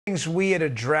Things we had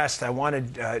addressed, I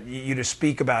wanted you to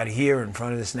speak about here in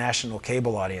front of this national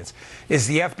cable audience, is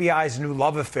the FBI's new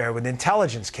love affair with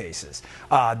intelligence cases.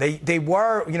 They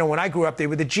were, when I grew up, they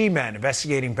were the G-men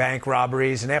investigating bank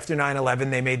robberies, and after 9/11,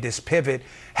 they made this pivot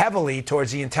heavily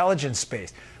towards the intelligence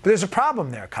space. But there's a problem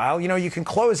there, Kyle. You can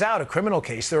close out a criminal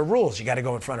case. There are rules. You got to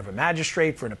go in front of a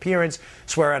magistrate for an appearance,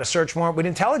 swear out a search warrant. With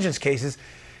intelligence cases,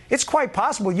 it's quite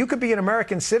possible you could be an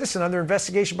American citizen under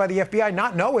investigation by the FBI,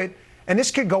 not know it, and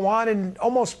this could go on in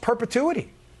almost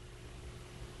perpetuity.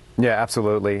 Yeah,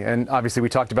 absolutely. And obviously we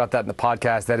talked about that in the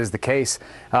podcast. That is the case.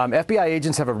 FBI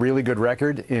agents have a really good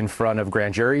record in front of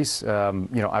grand juries.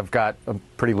 I've got a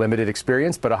pretty limited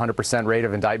experience, but 100% rate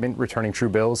of indictment, returning true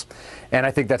bills. And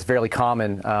I think that's fairly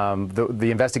common.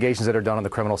 The investigations that are done on the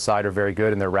criminal side are very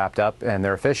good, and they're wrapped up and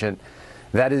they're efficient.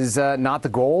 That is not the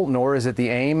goal, nor is it the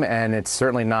aim, and it's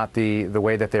certainly not the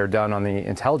way that they're done on the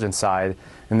intelligence side.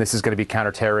 And this is going to be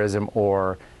counterterrorism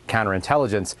or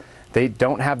counterintelligence. They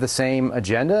don't have the same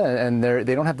agenda, and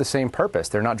they don't have the same purpose.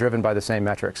 They're not driven by the same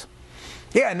metrics.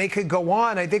 Yeah, and they could go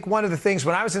on. I think one of the things,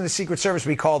 when I was in the Secret Service,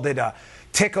 we called it a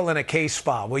tickle in a case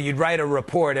file, where you'd write a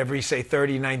report every, say,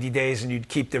 30, 90 days, and you'd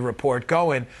keep the report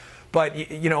going. But,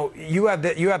 you have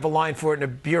the line for it in the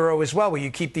Bureau as well, where you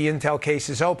keep the intel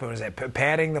cases open. Is that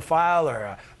padding the file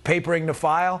or papering the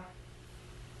file?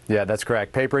 Yeah, that's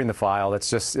correct. Papering the file. That's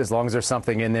just as long as there's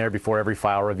something in there before every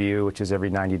file review, which is every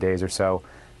 90 days or so,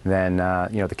 then,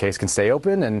 the case can stay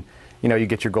open, and, you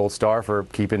get your gold star for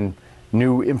keeping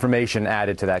new information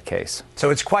added to that case.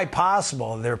 So it's quite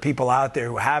possible there are people out there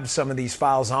who have some of these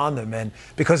files on them, and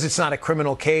because it's not a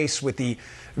criminal case with the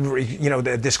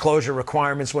disclosure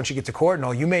requirements once you get to court and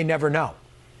all, you may never know.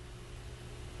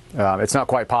 It's not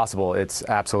quite possible. It's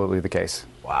absolutely the case.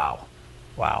 Wow.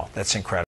 Wow, that's incredible.